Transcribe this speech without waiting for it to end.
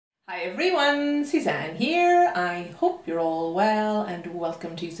Hi everyone, Suzanne here. I hope you're all well and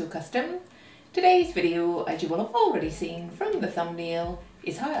welcome to Sew Custom. Today's video, as you will have already seen from the thumbnail,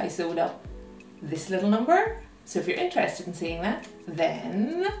 is how I sewed up this little number. So if you're interested in seeing that,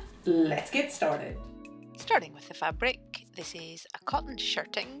 then let's get started. Starting with the fabric, this is a cotton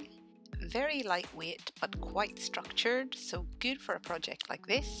shirting, very lightweight but quite structured, so good for a project like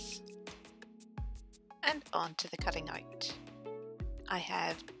this. And on to the cutting out. I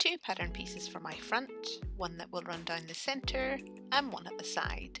have two pattern pieces for my front, one that will run down the centre and one at the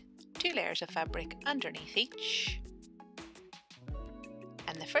side. Two layers of fabric underneath each.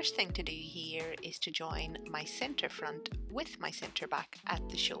 And the first thing to do here is to join my centre front with my centre back at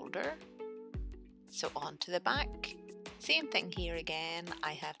the shoulder. So on to the back. Same thing here again,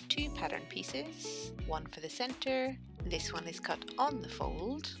 I have two pattern pieces, one for the centre, this one is cut on the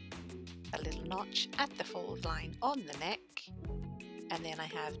fold, a little notch at the fold line on the neck, and then I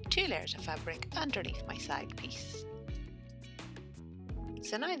have two layers of fabric underneath my side piece.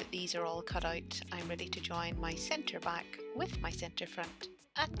 So now that these are all cut out, I'm ready to join my centre back with my centre front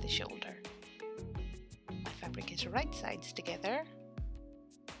at the shoulder. My fabric is right sides together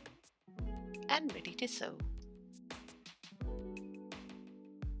and ready to sew.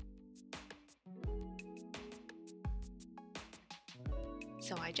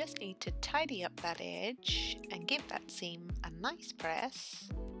 So I just need to tidy up that edge and give that seam a nice press,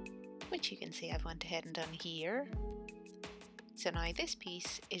 which you can see I've went ahead and done here. So now this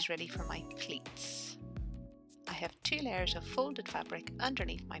piece is ready for my pleats. I have two layers of folded fabric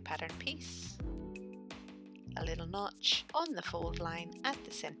underneath my pattern piece, a little notch on the fold line at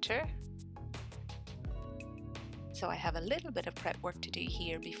the centre. So I have a little bit of prep work to do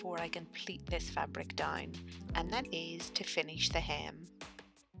here before I can pleat this fabric down, and that is to finish the hem.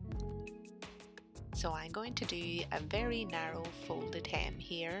 So I'm going to do a very narrow folded hem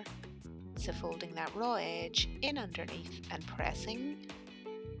here. So folding that raw edge in underneath and pressing,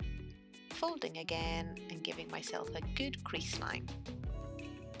 folding again and giving myself a good crease line.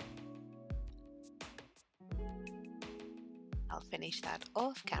 I'll finish that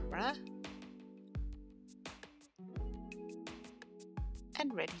off camera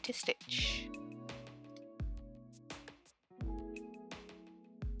and ready to stitch.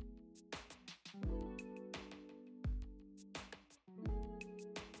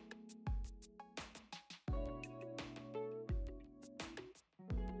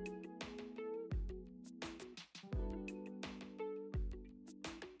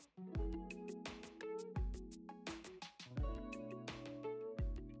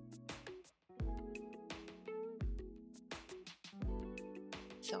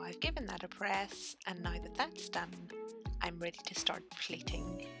 So I've given that a press, and now that that's done, I'm ready to start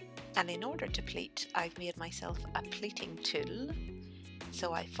pleating. And in order to pleat, I've made myself a pleating tool.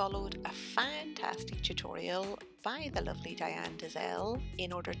 So I followed a fantastic tutorial by the lovely Diane Deziels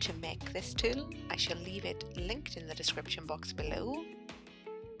in order to make this tool. I shall leave it linked in the description box below.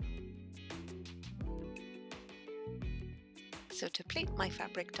 So to pleat my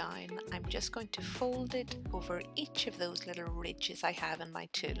fabric down, I'm just going to fold it over each of those little ridges I have in my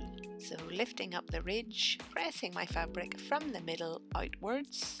tool. So lifting up the ridge, pressing my fabric from the middle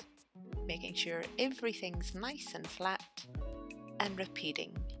outwards, making sure everything's nice and flat, and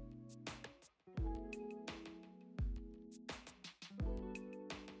repeating.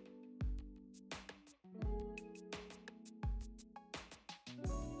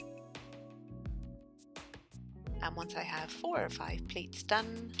 And once I have 4 or 5 pleats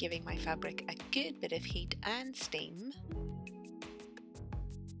done, giving my fabric a good bit of heat and steam,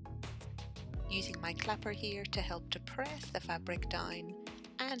 using my clapper here to help to press the fabric down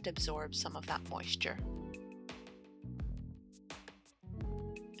and absorb some of that moisture.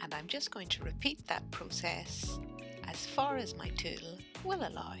 And I'm just going to repeat that process as far as my tool will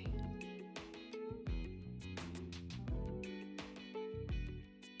allow.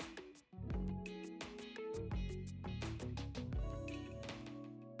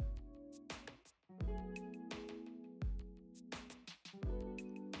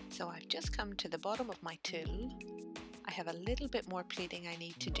 So I've just come to the bottom of my tool. I have a little bit more pleating I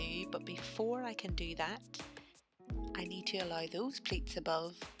need to do, but before I can do that, I need to allow those pleats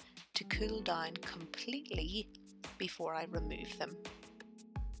above to cool down completely before I remove them.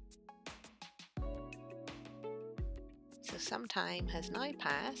 So some time has now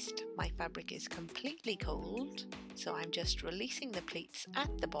passed, my fabric is completely cold, so I'm just releasing the pleats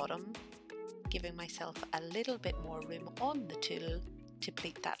at the bottom, giving myself a little bit more room on the tool to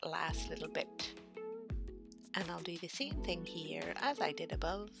pleat that last little bit. And I'll do the same thing here as I did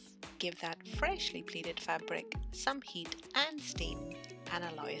above, give that freshly pleated fabric some heat and steam, and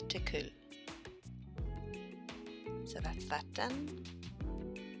allow it to cool. So that's that done.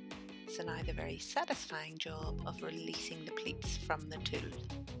 So now the very satisfying job of releasing the pleats from the tool.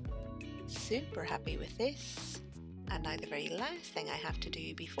 Super happy with this. And now the very last thing I have to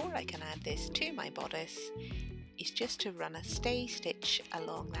do before I can add this to my bodice is just to run a stay stitch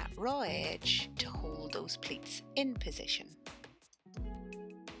along that raw edge to hold those pleats in position.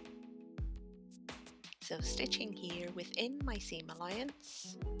 So stitching here within my seam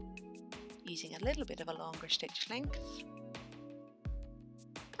allowance, using a little bit of a longer stitch length,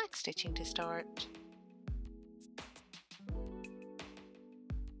 back stitching to start,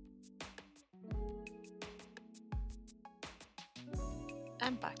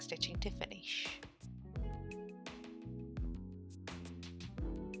 and back stitching to finish.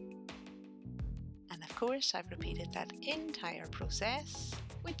 And of course I've repeated that entire process,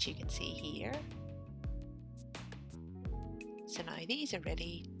 which you can see here. So now these are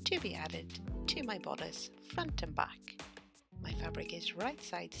ready to be added to my bodice front and back. My fabric is right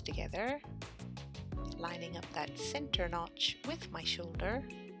sides together, lining up that center notch with my shoulder.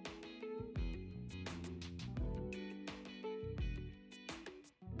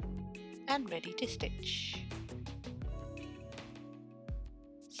 And ready to stitch.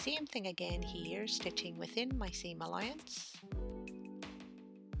 Same thing again here, stitching within my seam allowance,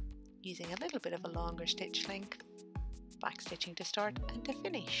 using a little bit of a longer stitch length, back stitching to start and to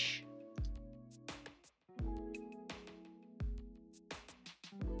finish.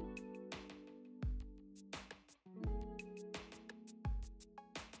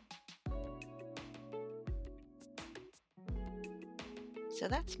 So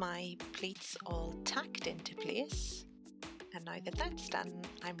that's my pleats all tacked into place, and now that that's done,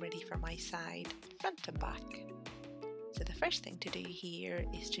 I'm ready for my side front and back. So the first thing to do here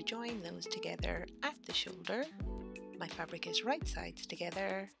is to join those together at the shoulder. My fabric is right sides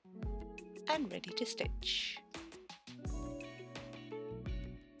together and ready to stitch.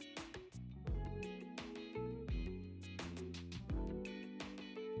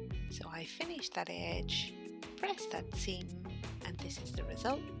 So I finished that edge, press that seam, and this is the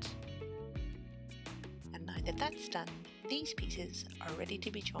result. And now that that's done, these pieces are ready to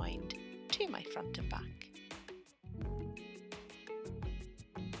be joined to my front and back.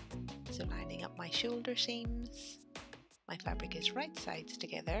 So lining up my shoulder seams, my fabric is right sides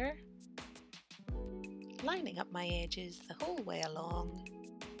together, lining up my edges the whole way along,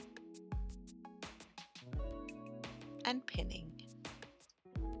 and pinning.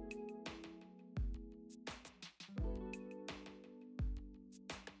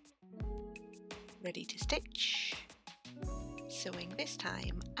 Ready to stitch, sewing this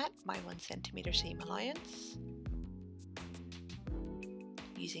time at my 1 centimeter seam allowance,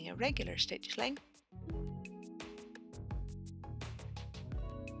 using a regular stitch length,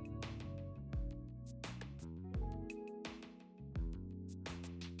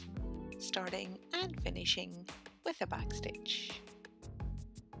 starting and finishing with a back stitch.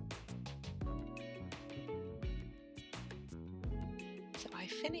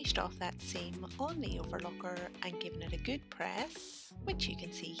 Finished off that seam on the overlocker and given it a good press, which you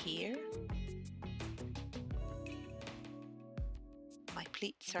can see here. My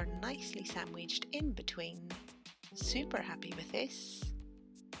pleats are nicely sandwiched in between. Super happy with this.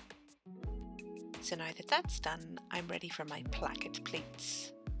 So now that that's done, I'm ready for my placket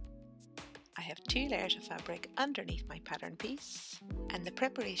pleats. I have 2 layers of fabric underneath my pattern piece, and the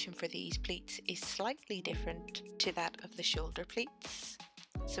preparation for these pleats is slightly different to that of the shoulder pleats.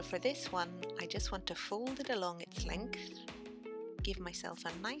 So for this one, I just want to fold it along its length, give myself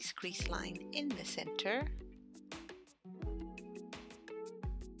a nice crease line in the center,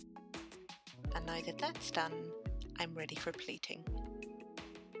 and now that that's done, I'm ready for pleating.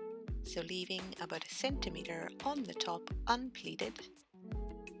 So leaving about 1 centimeter on the top unpleated,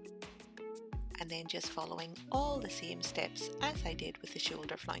 and then just following all the same steps as I did with the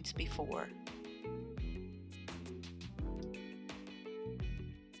shoulder flounce before.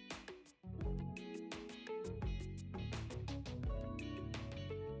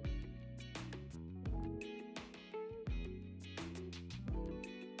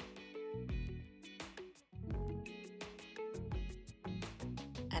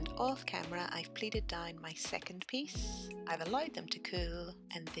 And off camera I've pleated down my second piece. I've allowed them to cool,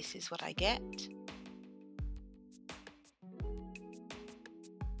 and this is what I get.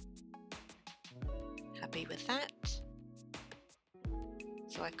 Happy with that.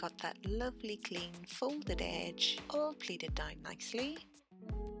 So I've got that lovely clean folded edge all pleated down nicely.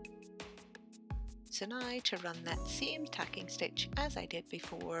 So now to run that same tacking stitch as I did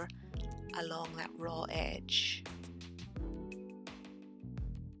before along that raw edge.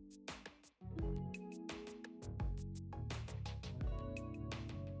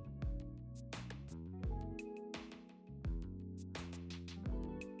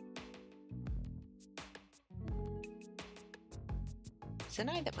 So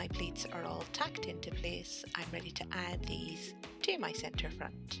now that my pleats are all tacked into place, I'm ready to add these to my centre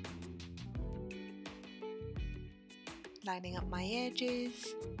front. Lining up my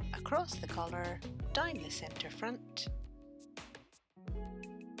edges, across the collar, down the centre front.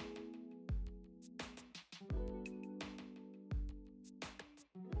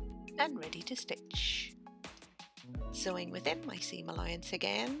 And ready to stitch. Sewing within my seam allowance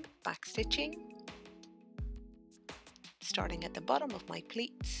again, back stitching. Starting at the bottom of my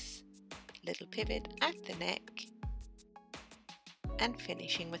pleats, little pivot at the neck, and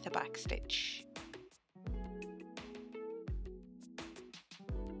finishing with a back stitch.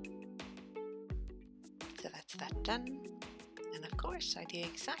 So that's that done. And of course I do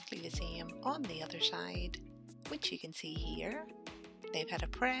exactly the same on the other side, which you can see here. They've had a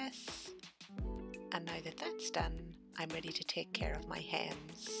press, and now that that's done, I'm ready to take care of my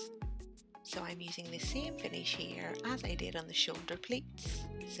hems. So I'm using the same finish here as I did on the shoulder pleats.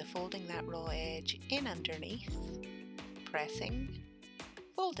 So folding that raw edge in underneath, pressing,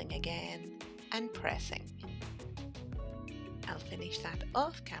 folding again, and pressing. I'll finish that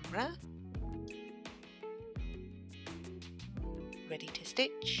off camera. Ready to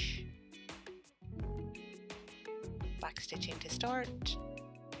stitch. Back stitching to start,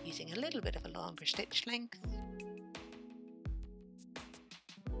 using a little bit of a longer stitch length.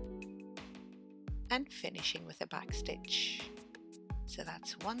 And finishing with a back stitch. So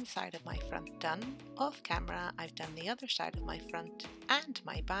that's one side of my front done. Off camera, I've done the other side of my front and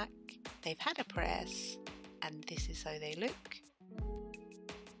my back. They've had a press, and this is how they look.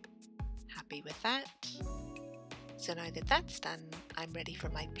 Happy with that. So now that that's done, I'm ready for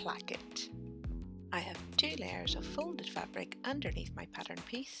my placket. I have 2 layers of folded fabric underneath my pattern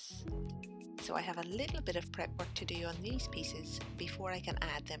piece. So I have a little bit of prep work to do on these pieces before I can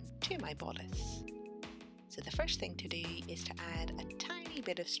add them to my bodice. So the first thing to do is to add a tiny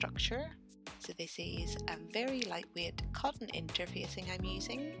bit of structure. So this is a very lightweight cotton interfacing I'm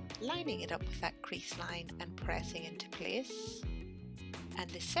using, lining it up with that crease line and pressing into place. And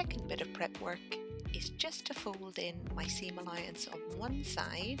the second bit of prep work is just to fold in my seam allowance on one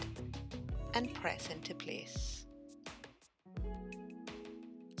side and press into place.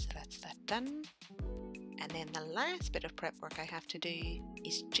 So that's that done. And then the last bit of prep work I have to do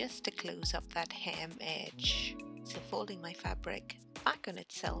is just to close up that hem edge. So folding my fabric back on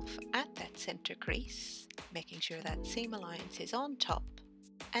itself at that centre crease, making sure that seam allowance is on top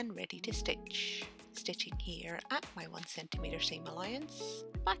and ready to stitch. Stitching here at my 1 centimetre seam allowance,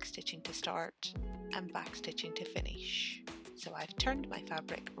 back stitching to start and back stitching to finish. So I've turned my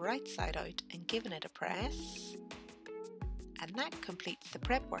fabric right side out and given it a press. And that completes the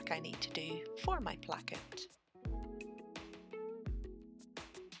prep work I need to do for my placket.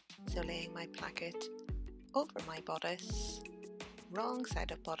 So laying my placket over my bodice, wrong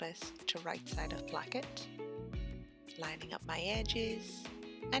side of bodice to right side of placket, lining up my edges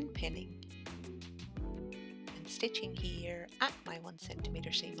and pinning, and stitching here at my 1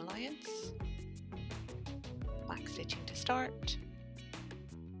 centimetre seam allowance, back stitching to start,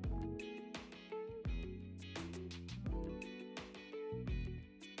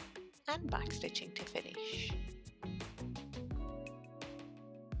 and back stitching to finish.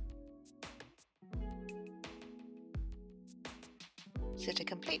 So to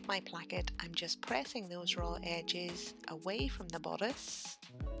complete my placket, I'm just pressing those raw edges away from the bodice,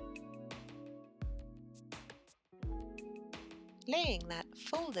 laying that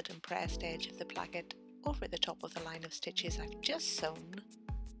folded and pressed edge of the placket over the top of the line of stitches I've just sewn,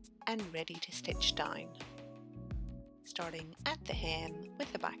 and ready to stitch down. Starting at the hem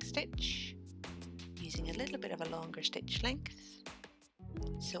with a back stitch, using a little bit of a longer stitch length,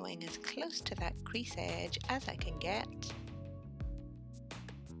 sewing as close to that crease edge as I can get,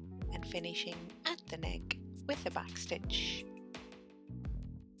 and finishing at the neck with a back stitch.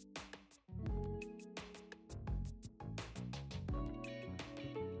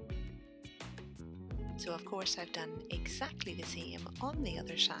 So of course I've done exactly the same on the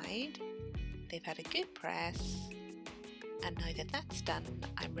other side. They've had a good press, and now that that's done,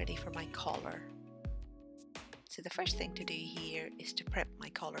 I'm ready for my collar. So the first thing to do here is to prep my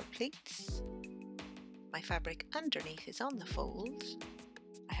collar pleats. My fabric underneath is on the fold.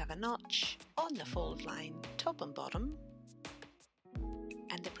 I have a notch on the fold line, top and bottom.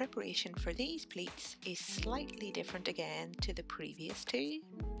 And the preparation for these pleats is slightly different again to the previous two.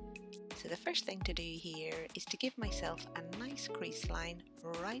 So the first thing to do here is to give myself a nice crease line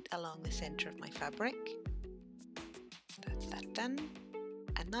right along the centre of my fabric. So that's that done.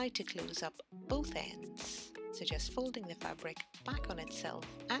 And now to close up both ends. So just folding the fabric back on itself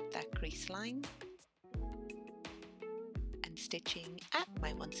at that crease line and stitching at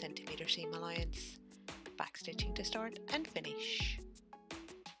my 1 centimeter seam allowance, back stitching to start and finish.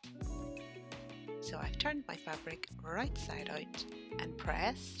 So I've turned my fabric right side out and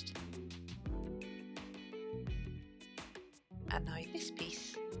pressed, and now this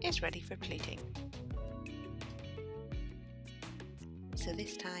piece is ready for pleating. So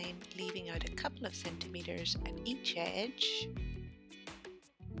this time leaving out a couple of centimeters at each edge,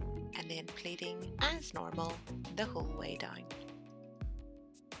 and then pleating as normal the whole way down.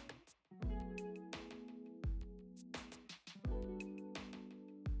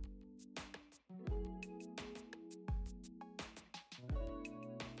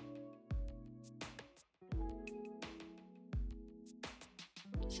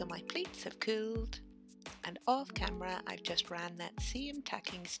 So my pleats have cooled, and off camera I've just ran that same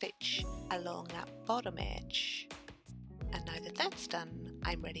tacking stitch along that bottom edge. And now that that's done,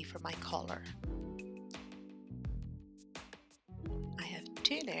 I'm ready for my collar. I have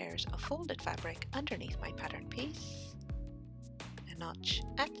 2 layers of folded fabric underneath my pattern piece, a notch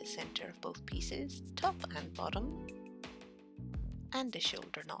at the centre of both pieces, top and bottom, and a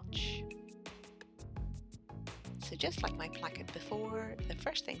shoulder notch. So just like my placket before, the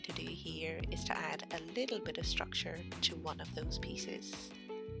first thing to do here is to add a little bit of structure to one of those pieces.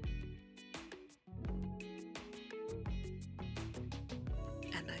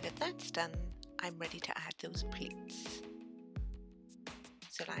 And now that that's done, I'm ready to add those pleats.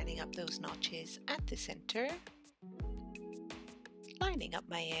 So lining up those notches at the centre, lining up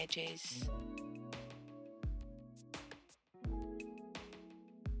my edges,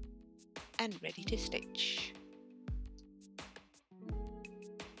 and ready to stitch.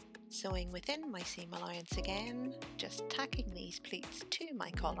 Sewing within my seam allowance again, just tacking these pleats to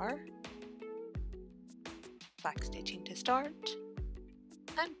my collar, back stitching to start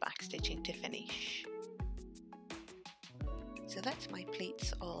and back stitching to finish. So that's my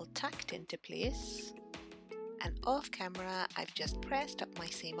pleats all tacked into place, and off camera I've just pressed up my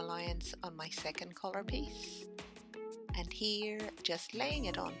seam allowance on my second collar piece, and here just laying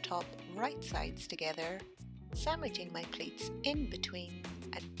it on top right sides together, sandwiching my pleats in between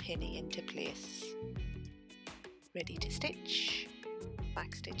and pinning into place. Ready to stitch,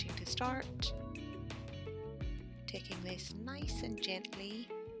 back stitching to start, taking this nice and gently,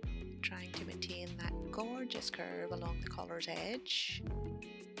 trying to maintain that gorgeous curve along the collar's edge,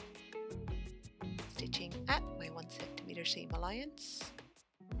 stitching at my 1 centimeter seam allowance.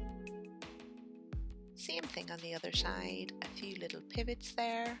 Same thing on the other side, a few little pivots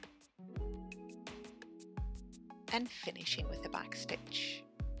there, and finishing with a back stitch.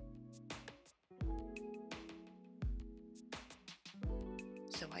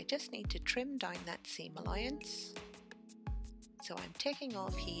 So I just need to trim down that seam allowance. So I'm taking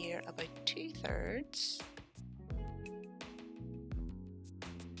off here about 2/3.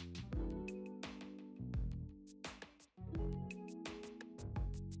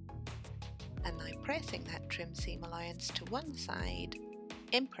 And now pressing that trim seam allowance to one side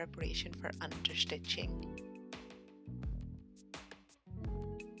in preparation for understitching.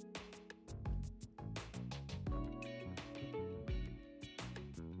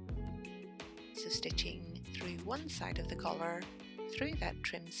 So stitching through one side of the collar, through that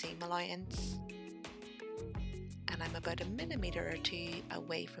trim seam allowance, and I'm about 1 millimeter or 2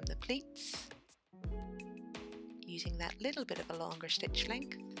 away from the pleats, using that little bit of a longer stitch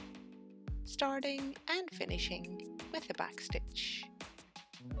length, starting and finishing with a back stitch.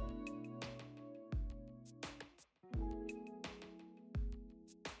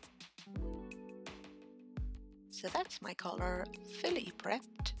 So that's my collar fully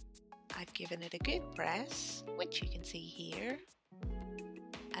prepped. I've given it a good press, which you can see here.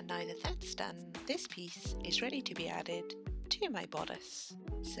 And now that that's done, this piece is ready to be added to my bodice.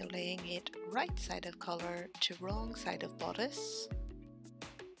 So laying it right side of collar to wrong side of bodice,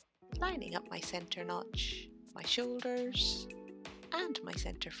 lining up my center notch, my shoulders, and my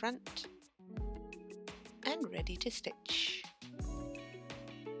center front, and ready to stitch.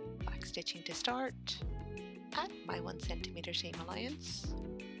 Back stitching to start at my 1 centimeter seam allowance,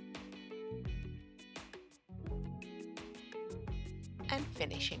 and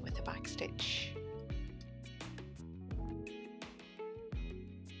finishing with a back stitch.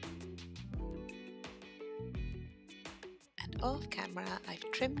 And off camera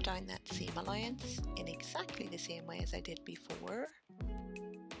I've trimmed down that seam allowance in exactly the same way as I did before,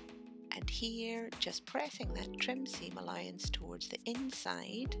 and here just pressing that trim seam allowance towards the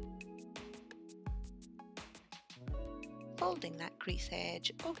inside, folding that crease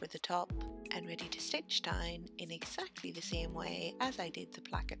edge over the top, and ready to stitch down in exactly the same way as I did the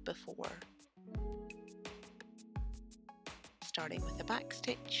placket before. starting with a back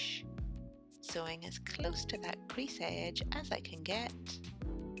stitch, sewing as close to that crease edge as I can get,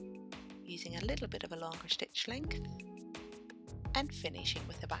 using a little bit of a longer stitch length, and finishing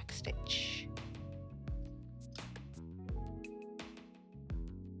with a back stitch.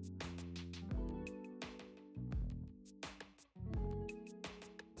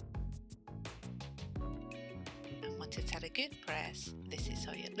 And once it's had a good press, this is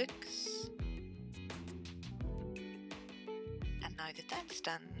how it looks. And now that that's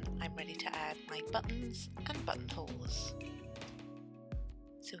done, I'm ready to add my buttons and buttonholes.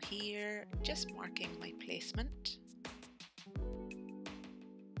 So here, just marking my placement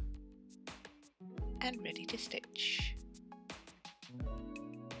and ready to stitch.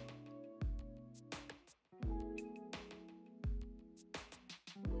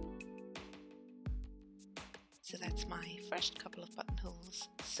 So that's my first couple of buttonholes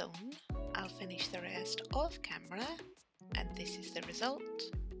sewn. I'll finish the rest off camera, and this is the result.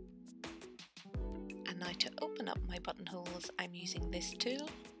 And now to open up my buttonholes, I'm using this tool.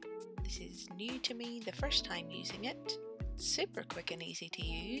 This is new to me, the first time using it. Super quick and easy to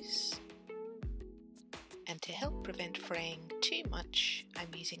use. And to help prevent fraying too much,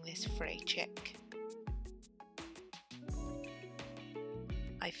 I'm using this fray check.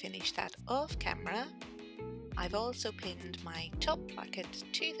 I finished that off camera. I've also pinned my top placket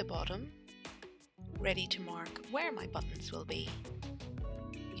to the bottom, ready to mark where my buttons will be,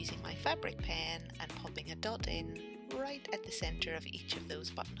 using my fabric pen and popping a dot in right at the centre of each of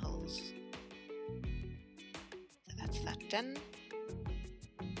those buttonholes. So that's that done.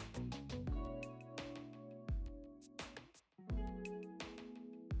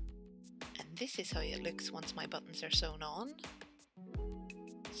 And this is how it looks once my buttons are sewn on.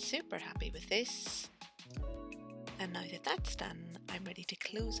 Super happy with this. And now that that's done, I'm ready to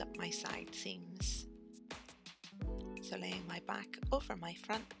close up my side seams. So laying my back over my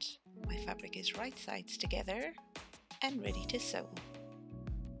front, my fabric is right sides together and ready to sew.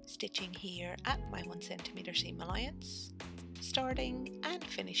 Stitching here at my 1 cm seam allowance, starting and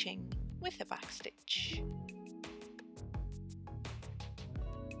finishing with a back stitch.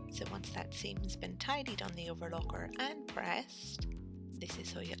 So once that seam's been tidied on the overlocker and pressed, this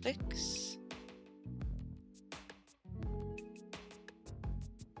is how it looks.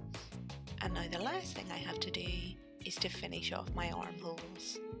 And now the last thing I have to do is to finish off my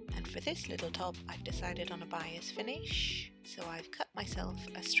armholes. And for this little top, I've decided on a bias finish. So I've cut myself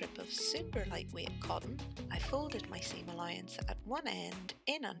a strip of super lightweight cotton. I folded my seam allowance at one end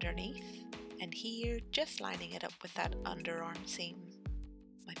in underneath, and here just lining it up with that underarm seam.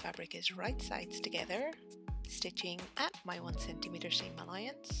 My fabric is right sides together, stitching at my 1 cm seam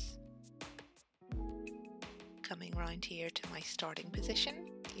allowance. Coming round here to my starting position,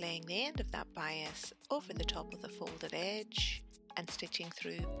 laying the end of that bias over the top of the folded edge and stitching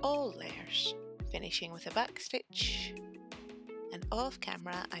through all layers, finishing with a back stitch. And off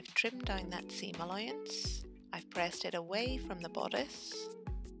camera, I've trimmed down that seam allowance. I've pressed it away from the bodice,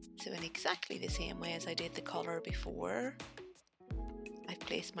 so in exactly the same way as I did the collar before, I've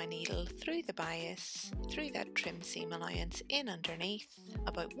placed my needle through the bias, through that trimmed seam allowance in underneath,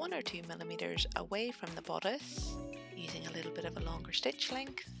 about 1 or 2 millimeters away from the bodice, using a little bit of a longer stitch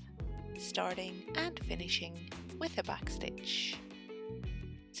length, starting and finishing with a back stitch.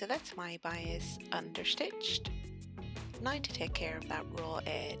 So that's my bias understitched. Now to take care of that raw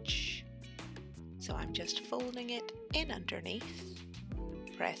edge. So I'm just folding it in underneath,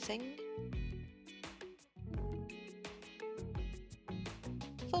 pressing,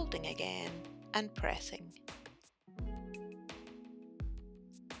 folding again and pressing.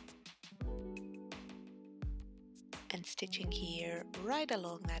 And stitching here right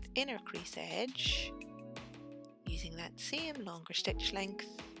along that inner crease edge, using that same longer stitch length,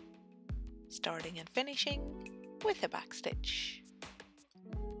 starting and finishing with a back stitch.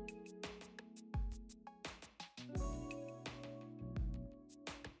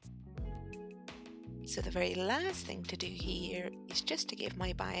 So the very last thing to do here is just to give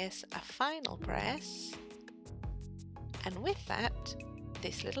my bias a final press, and with that,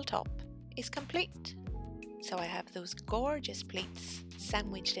 this little top is complete. So I have those gorgeous pleats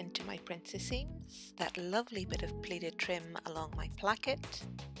sandwiched into my princess seams, that lovely bit of pleated trim along my placket,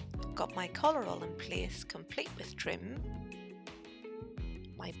 got my collar all in place complete with trim,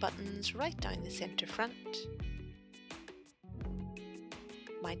 my buttons right down the centre front,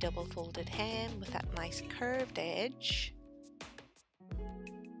 my double folded hem with that nice curved edge,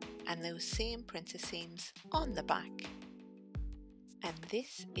 and those same princess seams on the back. And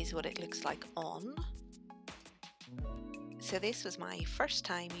this is what it looks like on. So this was my first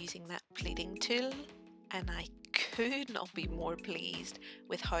time using that pleating tool, and I could not be more pleased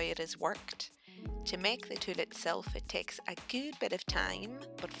with how it has worked. To make the tool itself, it takes a good bit of time,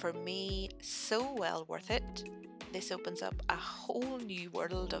 but for me, so well worth it. This opens up a whole new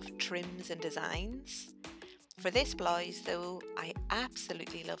world of trims and designs. For this blouse though, I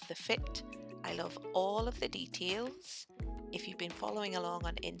absolutely love the fit. I love all of the details. If you've been following along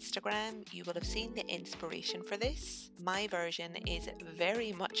on Instagram, you will have seen the inspiration for this. My version is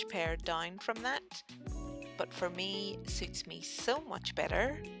very much pared down from that, but for me, suits me so much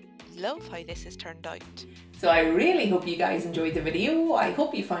better. Love how this has turned out. So I really hope you guys enjoyed the video. I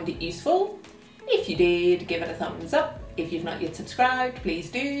hope you found it useful. If you did, give it a thumbs up. If you've not yet subscribed, please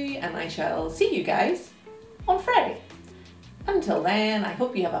do, and I shall see you guys on Friday. Until then, I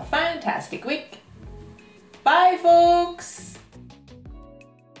hope you have a fantastic week. Bye folks!